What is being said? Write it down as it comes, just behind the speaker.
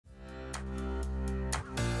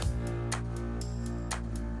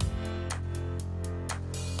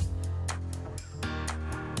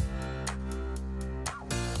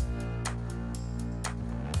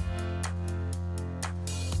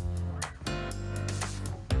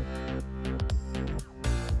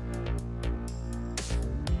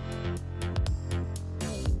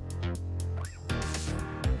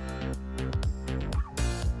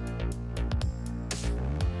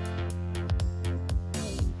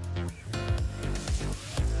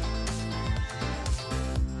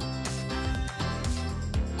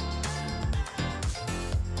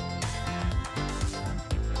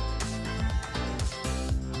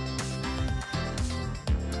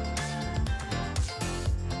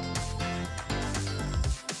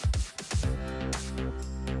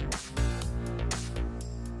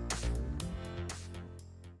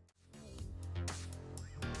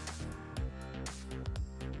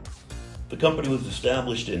The company was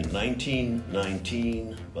established in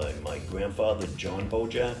 1919 by my grandfather, John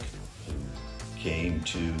Bojack, who came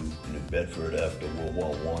to New Bedford after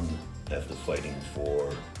World War I, after fighting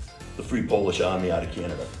for the Free Polish Army out of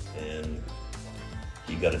Canada. And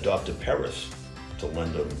he got a Dr. Paris to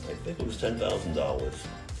lend him, I think it was $10,000,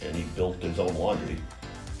 and he built his own laundry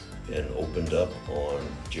and opened up on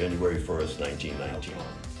January 1st, 1919.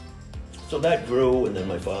 So that grew, and then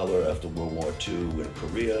my father, after World War II in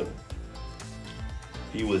Korea,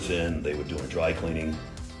 they were doing dry cleaning,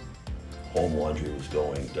 home laundry was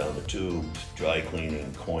going down the tubes, dry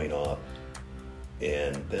cleaning, coin op,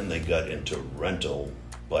 and then they got into rental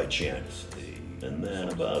by chance. And then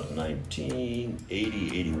about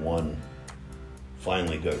 1980, 81,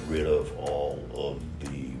 finally got rid of all of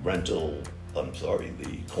the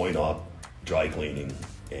the coin op, dry cleaning,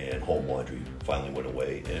 and home laundry finally went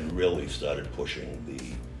away and really started pushing the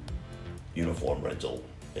uniform rental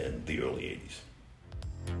in the early 80s.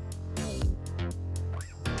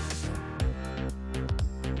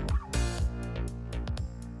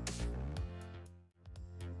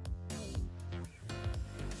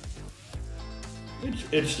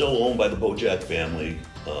 It's still owned by the Bojack family.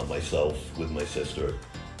 Myself with my sister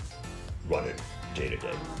run it day to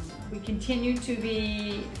day. We continue to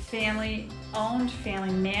be family owned,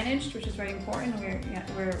 family managed, which is very important.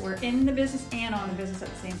 We're in the business and on the business at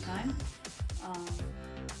the same time.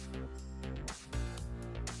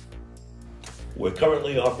 We're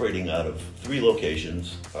currently operating out of 3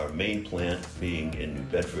 locations, our main plant being in New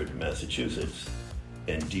Bedford, Massachusetts,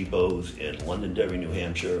 and depots in Londonderry, New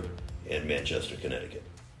Hampshire, and Manchester, Connecticut.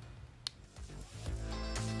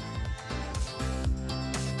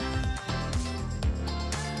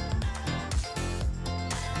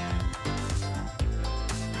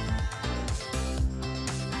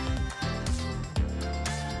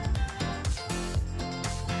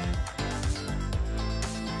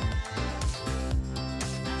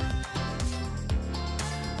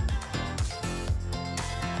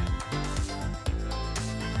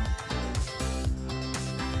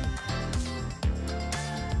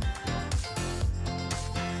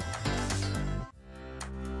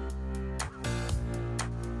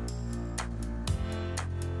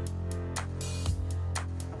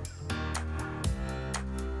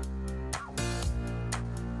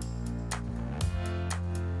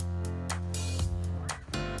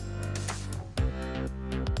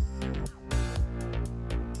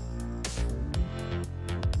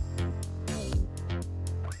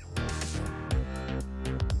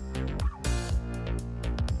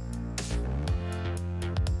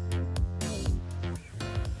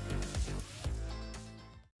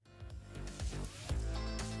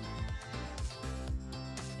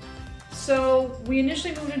 So we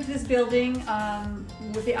initially moved into this building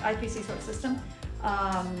with the IPC sort system.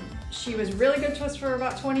 She was really good to us for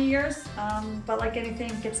about 20 years, but like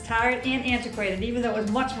anything, gets tired and antiquated, even though it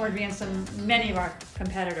was much more advanced than many of our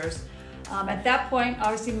competitors. At that point,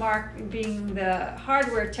 obviously Mark, being the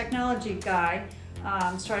hardware technology guy,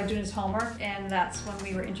 started doing his homework, and that's when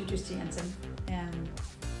we were introduced to Jensen, and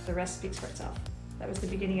the rest speaks for itself. That was the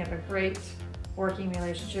beginning of a great working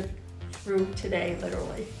relationship through today,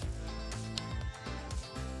 literally.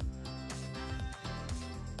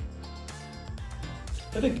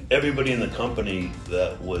 I think everybody in the company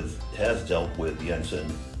that has dealt with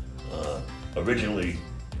Jensen, originally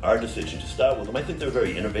our decision to start with them, I think they're a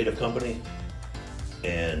very innovative company,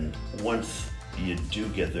 and once you do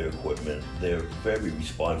get their equipment, they're very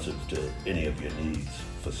responsive to any of your needs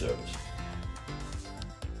for service.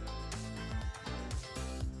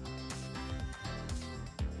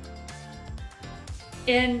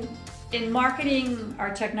 In marketing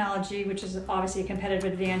our technology, which is obviously a competitive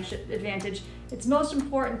advantage, it's most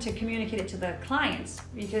important to communicate it to the clients,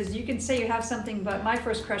 because you can say you have something, but my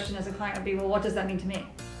first question as a client would be, well, what does that mean to me?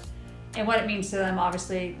 And what it means to them,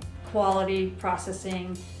 obviously, quality,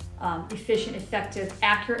 processing, efficient, effective,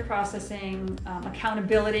 accurate processing,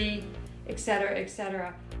 accountability, et cetera, et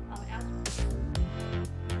cetera.